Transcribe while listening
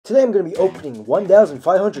Today I'm going to be opening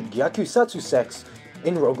 1,500 Gyakusatsu sacs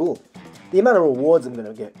in Ghoul. The amount of rewards I'm going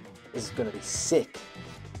to get is going to be sick.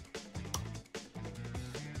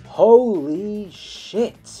 Holy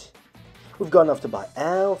shit! We've got enough to buy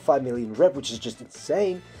Ow, 5 million rep, which is just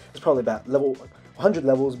insane. It's probably about level 100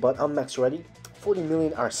 levels, but I'm max ready. 40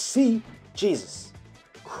 million RC, Jesus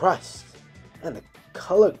Christ. And the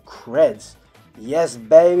color creds. Yes,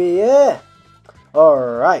 baby, yeah!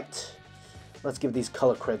 Alright. Let's give these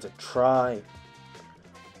color creds a try.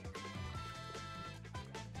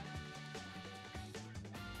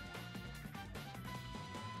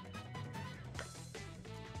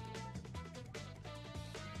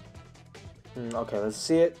 Okay, let's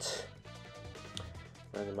see it.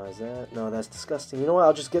 Randomize that. No, that's disgusting. You know what?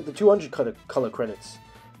 I'll just get the 200 color credits.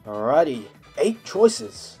 Alrighty. 8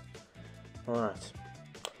 choices. Alright.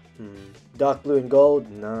 Dark blue and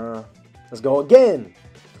gold? Nah. Let's go again.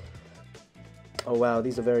 Oh wow,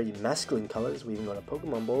 these are very masculine colors. We even got a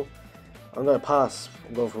Pokemon ball. I'm gonna pass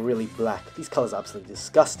and go for really black. These colors are absolutely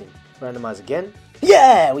disgusting. Randomize again.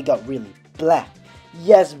 Yeah, we got really black.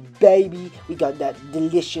 Yes, baby. We got that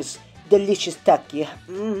delicious Taki.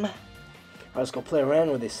 Alright, let's go play around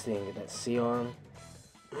with this thing. Get that C on.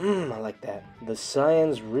 I like that. The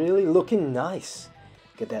cyan's really looking nice.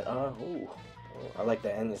 Get that R. Ooh. Oh, I like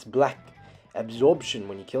that. And it's black absorption.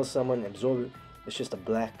 When you kill someone, absorb it. It's just a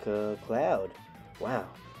black cloud. Wow.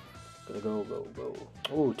 Gotta go.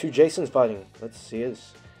 Ooh, 2 Jasons fighting. Let's see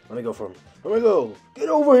this. Let me go for him. Let me go. Get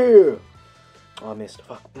over here. Oh, I missed.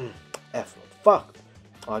 Fuck. F. Fuck.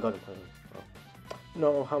 Oh, I got him. Oh.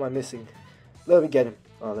 No, how am I missing? Let me get him.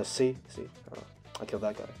 Oh, let's see. Oh, I killed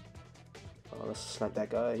that guy. Oh, let's snipe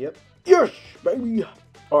that guy. Yep. Yes, baby.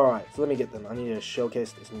 Alright, so let me get them. I need to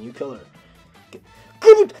showcase this new color. Give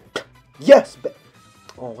it. Yes,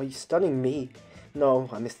 oh, are you stunning me? No,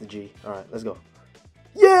 I missed the G. Alright, let's go.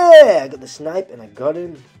 Yeah! I got the snipe and I got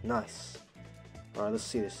him. Nice. Alright, let's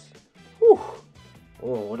see this. Whew.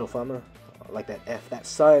 Oh, Auto Farmer. I like that F. That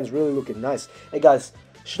cyan's really looking nice. Hey guys,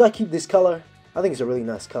 should I keep this color? I think it's a really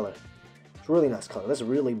nice color. It's a really nice color. That's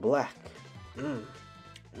really black. Oh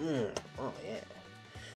yeah.